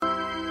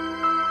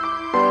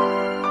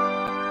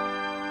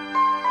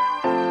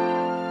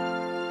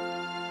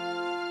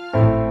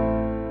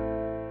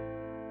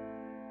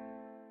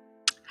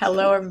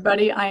Hello,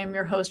 everybody. I am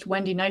your host,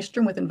 Wendy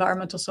Nystrom with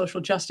Environmental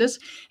Social Justice.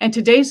 And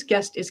today's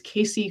guest is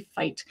Casey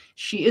Fait.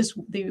 She is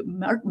the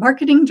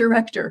marketing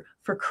director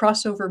for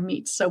Crossover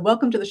Meats. So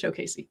welcome to the show,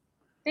 Casey.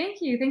 Thank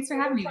you. Thanks for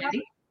having me,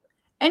 Wendy.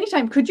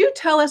 Anytime. Could you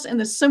tell us in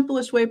the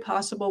simplest way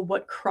possible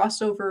what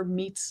Crossover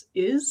Meats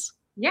is?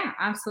 Yeah,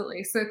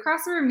 absolutely. So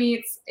Crossover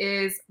Meats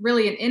is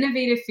really an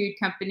innovative food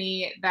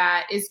company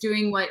that is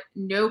doing what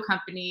no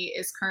company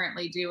is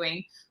currently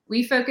doing.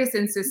 We focus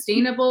in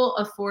sustainable,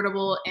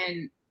 affordable,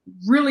 and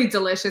really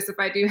delicious, if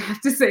I do have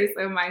to say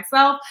so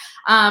myself,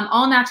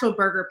 all natural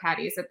burger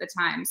patties at the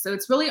time. So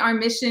it's really our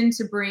mission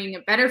to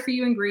bring better for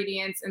you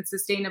ingredients and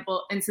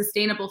sustainable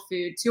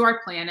food to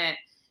our planet.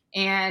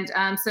 And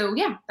so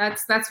yeah,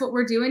 that's what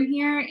we're doing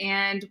here.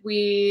 And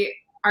we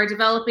are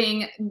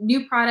developing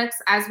new products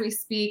as we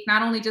speak,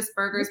 not only just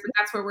burgers, but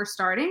that's where we're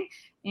starting.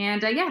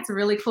 And yeah, it's a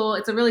really cool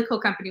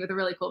company with a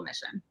really cool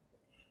mission.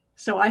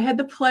 So I had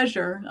the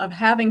pleasure of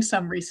having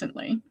some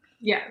recently.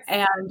 Yes.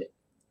 And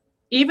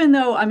even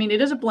though, I mean, it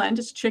is a blend,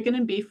 it's chicken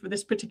and beef for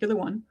this particular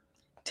one,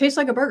 tastes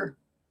like a burger,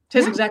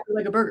 tastes exactly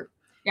like a burger.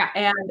 Yeah.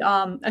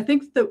 And I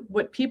think that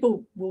what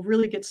people will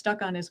really get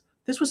stuck on is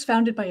this was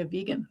founded by a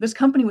vegan. This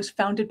company was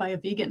founded by a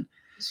vegan.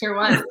 Sure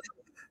was.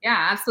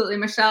 Yeah, absolutely.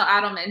 Michelle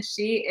Adelman,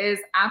 she is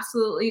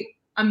absolutely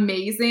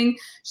amazing.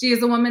 She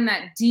is a woman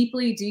that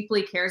deeply,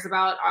 deeply cares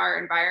about our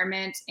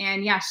environment.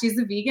 And yeah, she's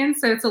a vegan.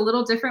 So it's a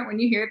little different when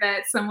you hear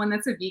that someone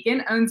that's a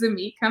vegan owns a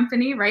meat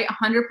company, right?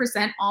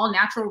 100% all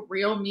natural,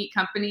 real meat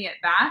company at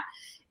that.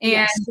 And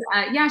Yes.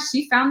 Yeah,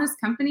 she found this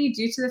company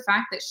due to the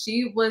fact that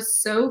she was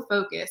so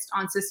focused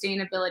on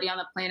sustainability on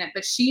the planet,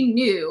 but she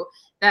knew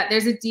that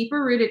there's a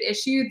deeper rooted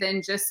issue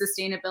than just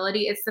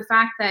sustainability. It's the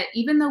fact that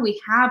even though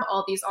we have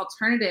all these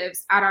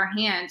alternatives at our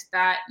hand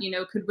that,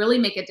 could really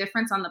make a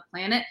difference on the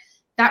planet,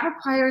 that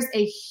requires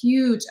a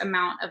huge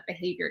amount of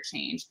behavior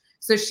change.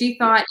 So she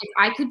thought, if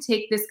I could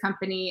take this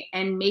company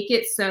and make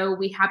it so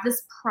we have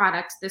this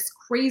product, this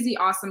crazy,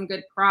 awesome,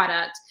 good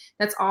product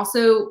that's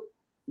also,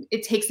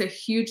 it takes a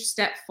huge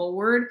step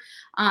forward.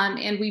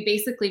 And we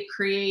basically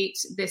create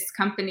this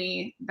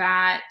company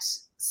that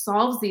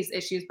solves these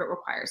issues, but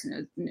requires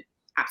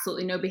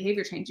absolutely no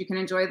behavior change. You can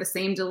enjoy the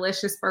same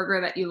delicious burger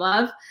that you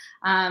love,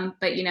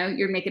 but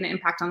you're making an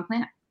impact on the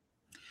planet.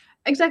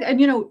 Exactly. And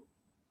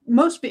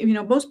most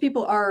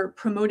people are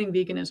promoting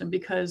veganism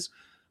because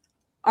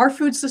our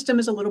food system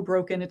is a little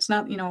broken. It's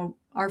not,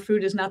 our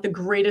food is not the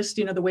greatest,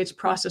 the way it's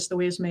processed, the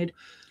way it's made.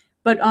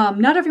 But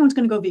not everyone's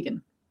going to go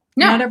vegan.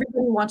 No. Not everybody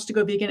wants to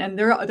go vegan. And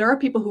there are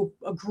people who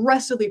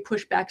aggressively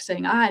push back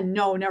saying,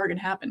 no, never going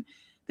to happen.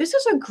 This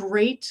is a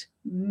great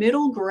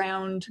middle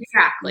ground,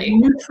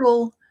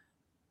 neutral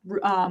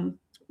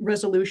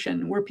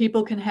resolution where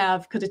people can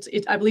have, because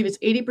I believe it's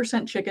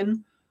 80%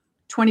 chicken,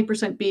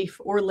 20% beef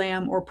or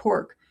lamb or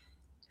pork.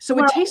 So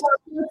it tastes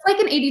it's like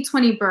an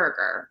 80-20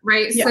 burger,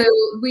 right? Yeah. So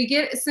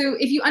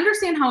if you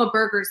understand how a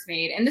burger's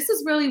made, and this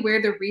is really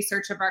where the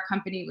research of our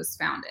company was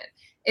founded,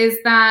 is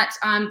that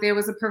there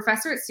was a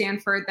professor at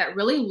Stanford that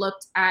really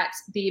looked at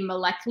the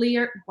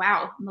molecular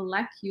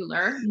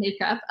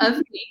makeup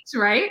of meat,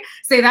 right?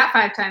 Say that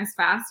 5 times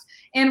fast.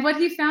 And what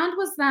he found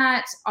was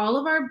that all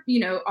of our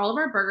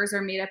burgers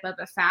are made up of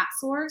a fat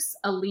source,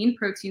 a lean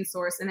protein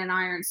source, and an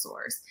iron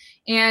source.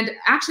 And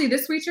actually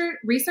this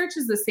research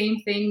is the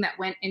same thing that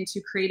went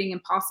into creating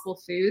Impossible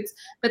Foods.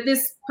 But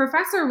this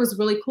professor was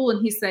really cool.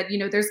 And he said,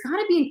 there's got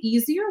to be an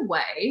easier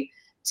way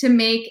to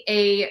make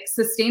a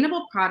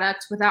sustainable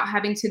product without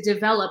having to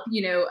develop,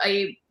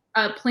 a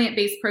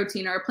plant-based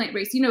protein or a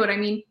plant-based, you know what I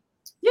mean?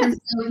 Yeah. And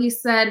so he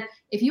said,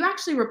 if you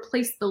actually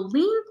replace the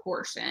lean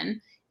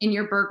portion in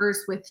your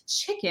burgers with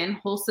chicken,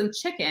 wholesome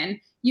chicken,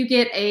 you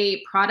get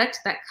a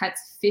product that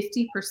cuts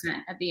 50%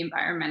 of the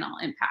environmental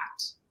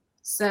impact.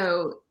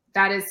 So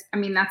that's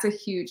a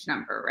huge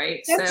number,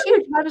 right? That's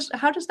huge.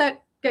 How does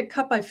that get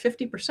cut by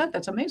 50%?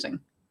 That's amazing.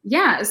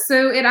 Yeah,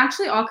 so it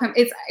actually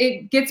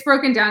it gets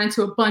broken down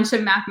into a bunch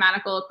of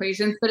mathematical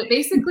equations, but it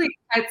basically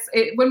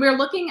when we're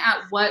looking at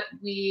what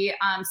we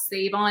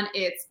save on,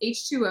 it's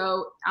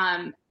H2O,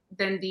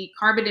 then the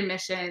carbon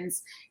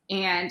emissions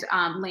and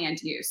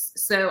land use.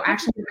 So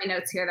actually my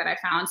notes here that I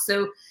found.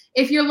 So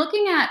if you're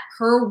looking at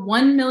per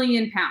 1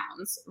 million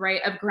pounds,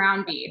 right, of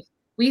ground beef,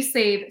 we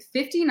save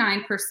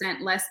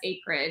 59% less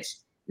acreage,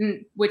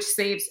 which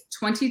saves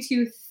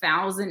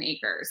 22,000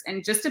 acres.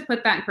 And just to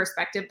put that in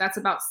perspective, that's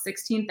about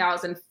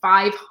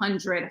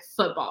 16,500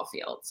 football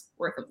fields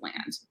worth of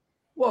land.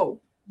 Whoa.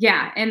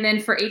 Yeah. And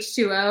then for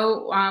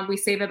H2O, we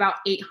save about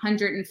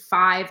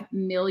 805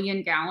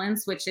 million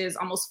gallons, which is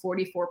almost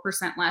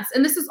 44% less.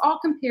 And this is all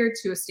compared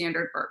to a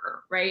standard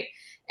burger, right?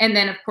 And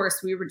then, of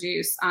course, we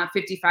reduce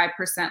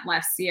 55%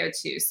 less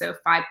CO2. So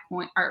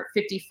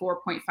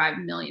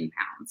 54.5 million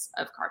pounds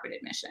of carbon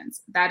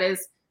emissions. That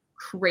is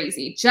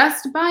crazy,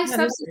 just by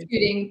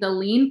substituting the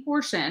lean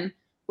portion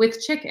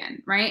with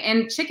chicken, right?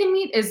 And chicken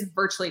meat is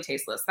virtually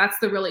tasteless. That's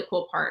the really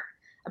cool part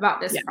about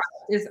this product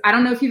is I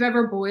don't know if you've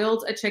ever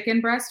boiled a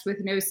chicken breast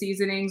with no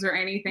seasonings or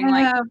anything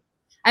like that.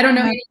 I don't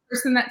know any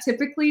person that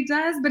typically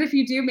does, but if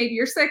you do, maybe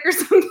you're sick or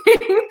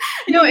something.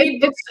 No,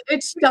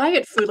 it's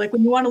diet food. Like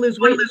when you want to lose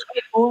weight,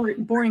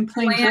 boring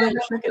plain grilled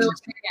chicken.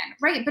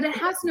 Right, but it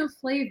has no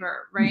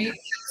flavor, right?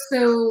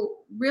 So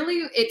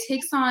really, it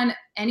takes on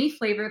any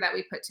flavor that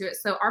we put to it.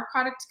 So our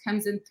product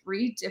comes in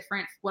 3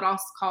 different, what I'll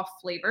call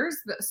flavors.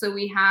 So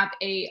we have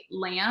a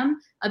lamb,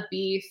 a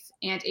beef,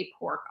 and a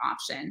pork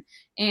option.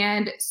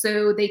 And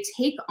so they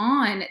take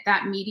on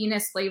that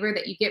meatiness flavor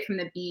that you get from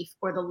the beef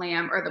or the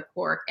lamb or the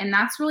pork. And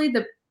that's really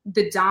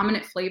the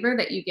dominant flavor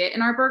that you get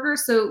in our burger.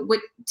 So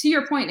to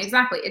your point,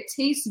 exactly, it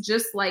tastes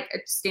just like a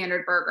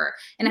standard burger,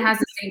 and it has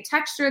the same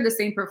texture, the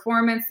same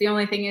performance. The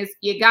only thing is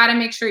you got to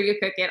make sure you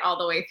cook it all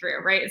the way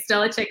through, right? It's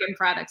still a chicken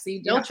product, so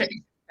you do have to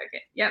cook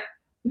it. Yep.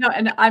 No,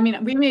 and I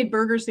mean, we made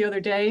burgers the other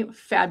day,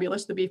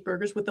 fabulous, the beef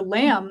burgers with the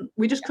lamb.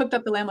 We just cooked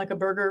up the lamb like a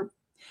burger.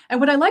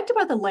 And what I liked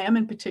about the lamb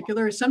in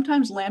particular is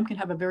sometimes lamb can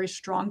have a very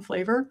strong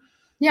flavor.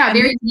 Yeah,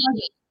 very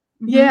gamey.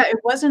 Yeah, it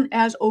wasn't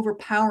as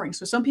overpowering.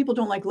 So some people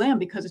don't like lamb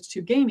because it's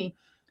too gamey.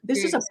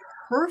 This is a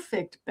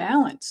perfect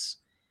balance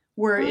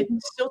where it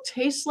still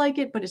tastes like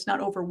it, but it's not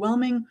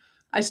overwhelming.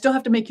 I still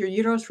have to make your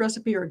gyros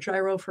recipe, or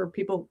gyro for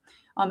people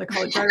on the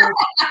call it gyro.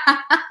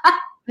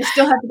 I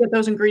still have to get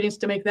those ingredients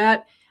to make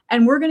that.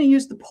 And we're going to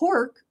use the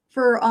pork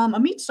for a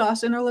meat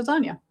sauce in our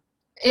lasagna.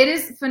 It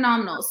is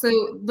phenomenal. So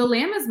the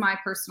lamb is my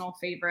personal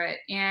favorite.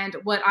 And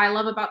what I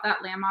love about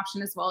that lamb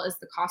option as well is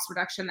the cost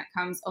reduction that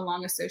comes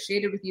along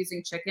associated with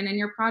using chicken in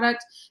your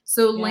product.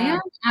 So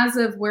lamb, as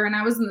of when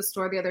I was in the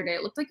store the other day,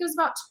 it looked like it was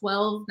about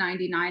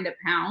 $12.99 a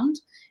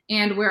pound.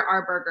 And where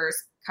our burgers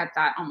cut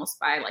that almost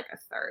by like a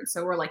third.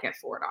 So we're like at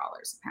 $4 a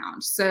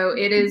pound. So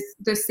it is,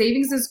 the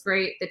savings is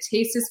great. The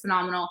taste is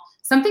phenomenal.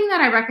 Something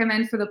that I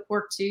recommend for the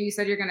pork too, you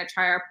said you're going to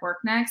try our pork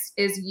next,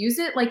 is use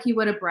it like you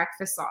would a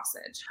breakfast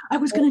sausage. I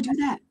was going to do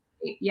that.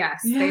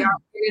 Yes, they are.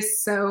 It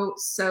is so,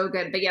 so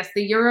good. But yes,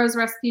 the gyros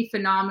recipe,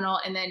 phenomenal.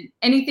 And then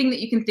anything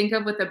that you can think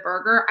of with a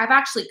burger, I've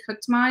actually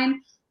cooked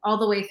mine all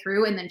the way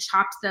through and then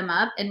chopped them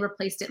up and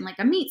replaced it in like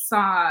a meat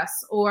sauce,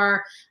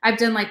 or I've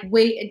done like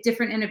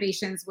different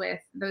innovations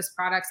with those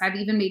products. I've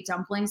even made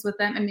dumplings with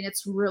them. I mean,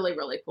 it's really,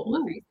 really cool.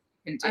 What you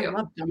can do. I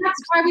love dumplings.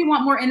 That's why we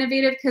want more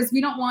innovative, because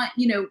we don't want,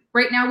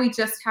 right now we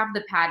just have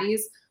the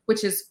patties,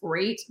 which is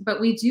great,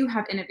 but we do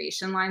have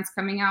innovation lines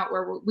coming out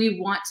where we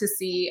want to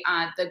see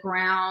the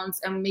grounds,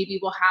 and maybe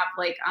we'll have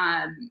like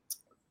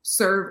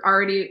serve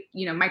already,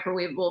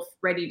 microwavable,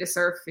 ready to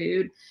serve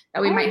food that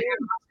we might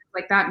have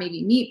like that,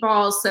 maybe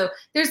meatballs. So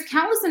there's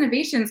countless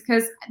innovations,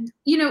 because,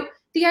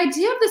 the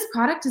idea of this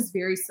product is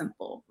very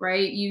simple,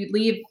 right?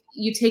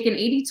 You take an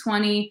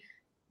 80-20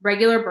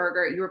 regular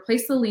burger, you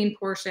replace the lean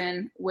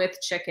portion with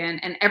chicken,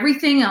 and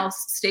everything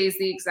else stays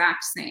the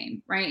exact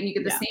same, right? And you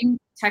get the same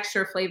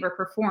texture, flavor,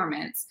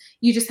 performance.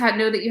 You just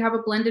know that you have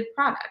a blended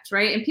product,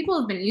 right? And people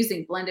have been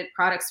using blended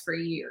products for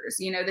years.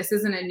 This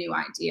isn't a new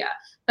idea,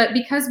 but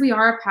because we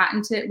are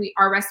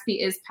our recipe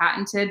is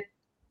patented,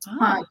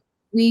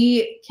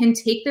 we can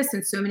take this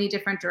in so many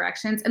different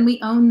directions, and we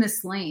own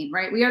this lane,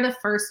 right? We are the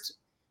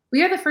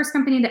first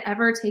company to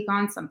ever take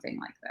on something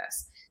like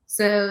this.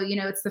 So,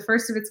 it's the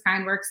first of its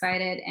kind. We're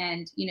excited,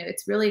 and,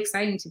 it's really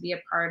exciting to be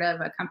a part of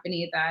a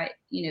company that,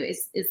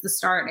 is the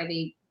start of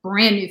a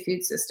brand new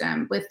food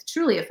system with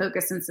truly a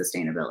focus in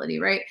sustainability,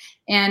 right?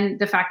 And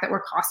the fact that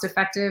we're cost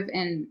effective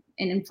in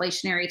an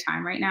inflationary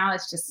time right now,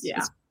 it's just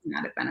it's an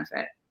added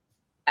benefit.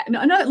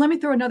 Let me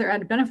throw another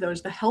added benefit, though,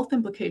 is the health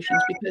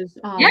implications, because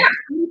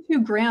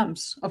 22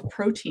 grams of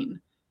protein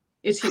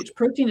is huge.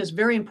 Protein is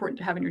very important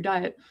to have in your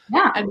diet.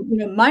 Yeah.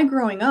 And, my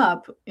growing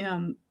up,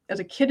 as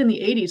a kid in the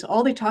 80s,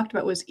 all they talked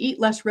about was eat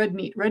less red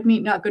meat. Red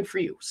meat, not good for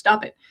you.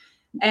 Stop it.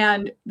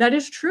 And that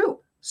is true.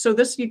 So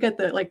you get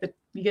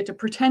you get to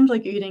pretend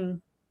like you're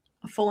eating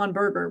a full-on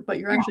burger, but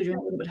you're actually doing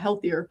a little bit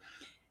healthier.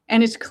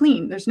 And it's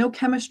clean. There's no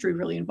chemistry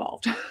really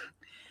involved.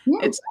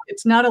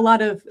 It's not a lot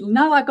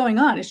going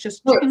on. It's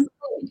just chicken.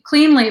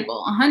 Clean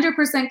label,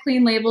 100%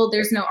 clean label.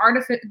 There's no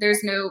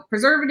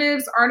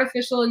preservatives,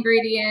 artificial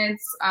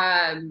ingredients,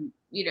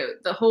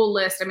 the whole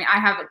list. I mean, I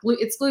have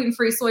it's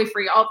gluten-free,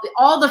 soy-free,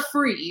 all the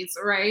frees,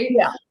 right?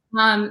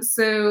 Yeah.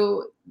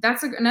 So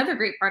that's another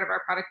great part of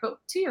our product. But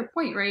to your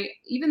point, right,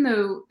 even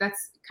though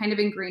that's kind of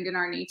ingrained in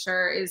our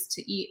nature, is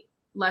to eat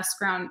less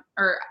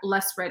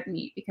red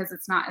meat because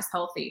it's not as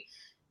healthy.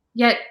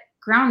 Yet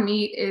ground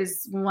meat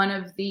is one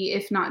of the,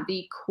 if not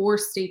the core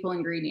staple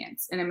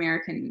ingredients in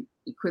American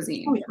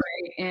cuisine,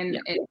 right? And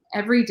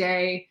every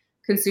day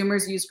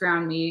consumers use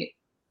ground meat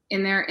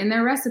in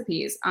their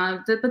recipes.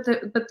 But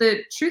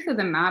the truth of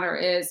the matter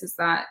is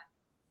that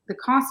the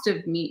cost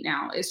of meat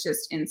now is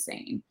just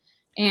insane.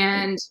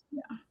 And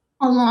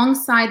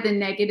alongside the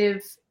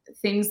negative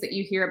things that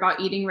you hear about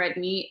eating red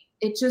meat,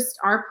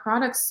 our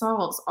product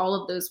solves all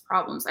of those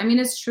problems. I mean,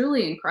 it's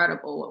truly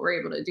incredible what we're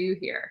able to do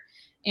here.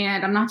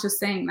 And I'm not just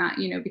saying that,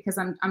 because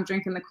I'm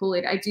drinking the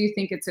Kool-Aid. I do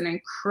think it's an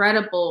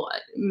incredible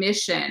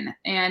mission,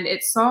 and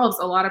it solves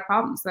a lot of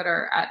problems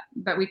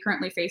that we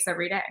currently face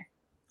every day.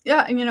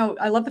 Yeah, and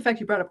I love the fact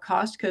you brought up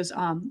cost, because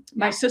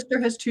my sister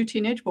has 2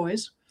 teenage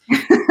boys,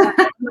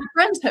 My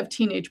friends have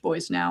teenage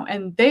boys now,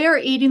 and they are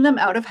eating them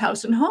out of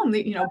house and home.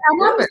 They, I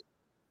love it.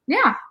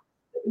 Yeah.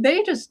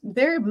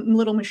 They're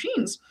little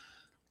machines.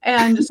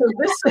 And so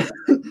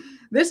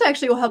this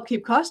actually will help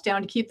keep costs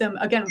down, to keep them,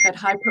 again, with that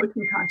high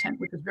protein content,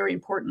 which is very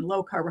important.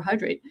 Low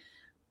carbohydrate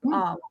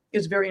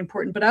is very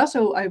important. But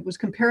also, I was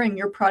comparing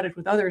your product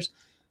with others.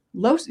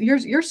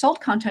 Your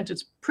salt content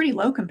is pretty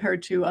low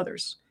compared to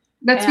others.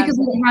 That's because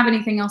we don't have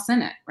anything else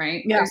in it,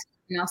 right? Yeah. There's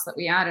nothing else that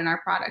we add in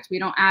our product. We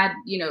don't add,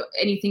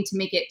 anything to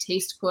make it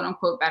taste quote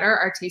unquote better.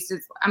 Our taste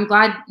is, I'm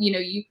glad,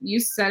 you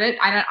said it.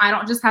 I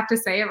don't just have to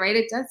say it, right?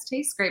 It does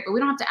taste great, but we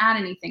don't have to add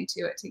anything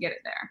to it to get it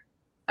there.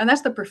 And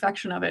that's the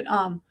perfection of it.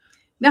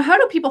 Now, how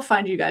do people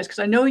find you guys? Because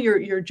I know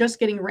you're just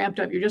getting ramped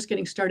up. You're just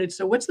getting started.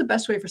 So what's the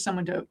best way for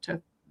someone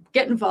to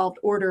get involved,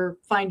 order,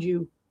 find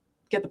you,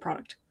 get the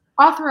product?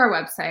 All through our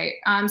website.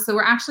 So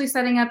we're actually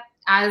setting up,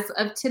 as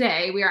of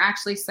today, we are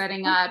actually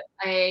setting up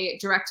a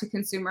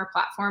direct-to-consumer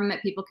platform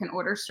that people can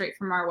order straight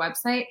from our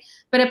website.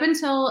 But up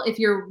until, if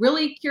you're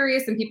really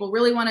curious and people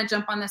really want to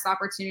jump on this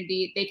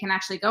opportunity, they can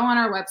actually go on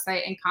our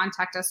website and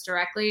contact us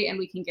directly, and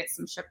we can get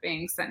some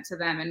shipping sent to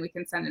them, and we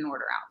can send an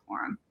order out for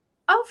them.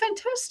 Oh,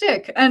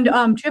 fantastic. And do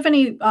you have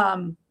any,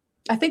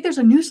 I think there's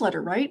a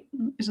newsletter, right?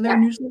 Isn't there a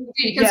newsletter?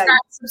 You can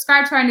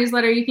subscribe to our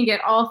newsletter. You can get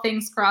all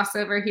things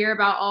crossover, hear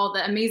about all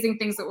the amazing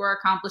things that we're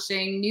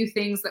accomplishing, new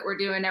things that we're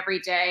doing every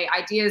day,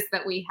 ideas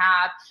that we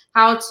have,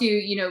 how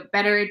to,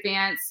 better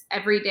advance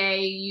every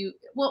day.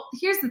 Well,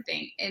 here's the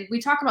thing, and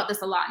we talk about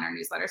this a lot in our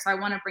newsletter, so I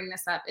want to bring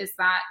this up, is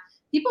that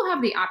people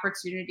have the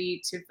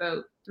opportunity to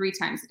vote 3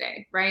 times a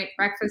day, right?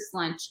 Breakfast,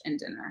 lunch, and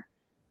dinner,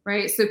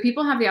 right? So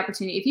people have the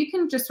opportunity. If you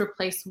can just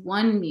replace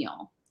one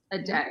meal a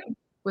day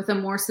with a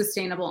more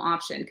sustainable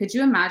option. Could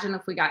you imagine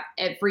if we got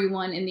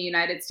everyone in the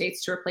United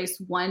States to replace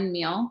one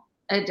meal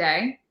a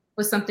day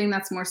with something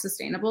that's more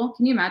sustainable?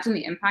 Can you imagine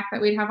the impact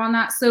that we'd have on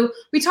that? So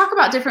we talk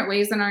about different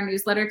ways in our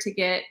newsletter to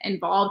get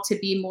involved, to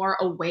be more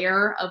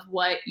aware of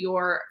what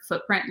your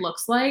footprint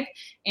looks like,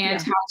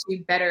 and how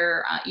to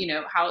better,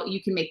 how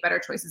you can make better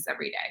choices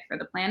every day for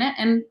the planet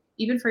and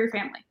even for your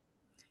family.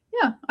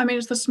 Yeah. I mean,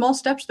 it's the small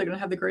steps that are going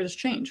to have the greatest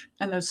change.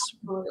 And those,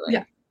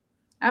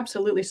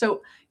 absolutely.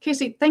 So,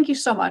 Casey, thank you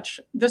so much.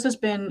 This has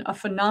been a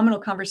phenomenal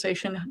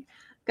conversation.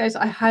 Guys,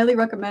 I highly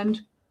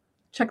recommend,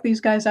 check these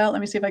guys out.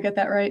 Let me see if I get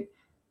that right.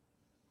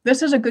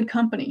 This is a good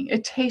company.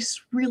 It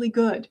tastes really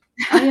good.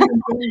 I am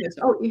enjoying this.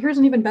 Oh, here's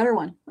an even better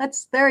one.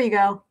 There you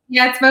go.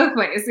 Yeah, it's both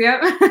ways.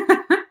 Yep.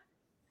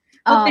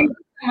 Well, thank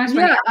you so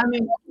much. Yeah, I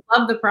mean, I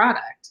love the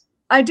product.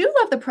 I do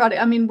love the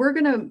product. I mean, we're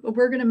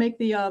gonna make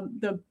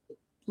the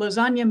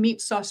lasagna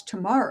meat sauce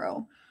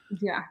tomorrow.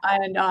 Yeah.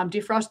 And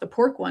defrost the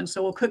pork one.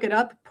 So we'll cook it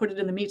up, put it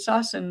in the meat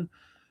sauce, and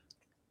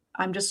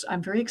I'm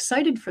very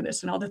excited for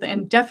this and all the things.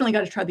 And definitely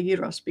got to try the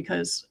gyros,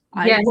 because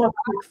I love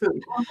Greek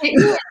food. I'll get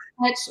you in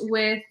touch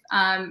with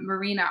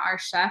Marina, our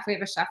chef. We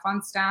have a chef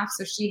on staff,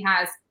 so she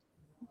has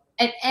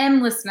an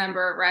endless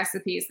number of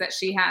recipes that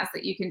she has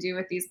that you can do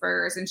with these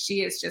burgers, and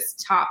she is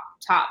just top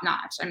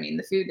notch. I mean,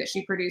 the food that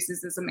she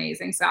produces is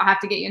amazing. So I'll have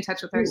to get you in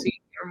touch with her so you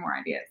can give her more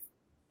ideas.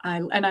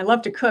 I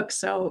love to cook,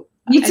 so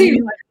me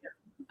too.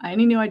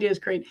 Any new idea is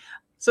great.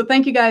 So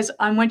thank you, guys.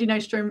 I'm Wendy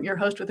Nystrom, your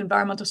host with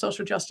Environmental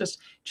Social Justice.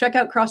 Check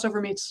out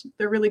Crossover Meats.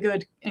 They're really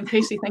good. And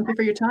Casey, thank you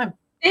for your time.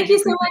 Thank you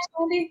so much,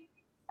 Wendy.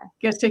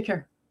 Guys, take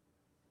care.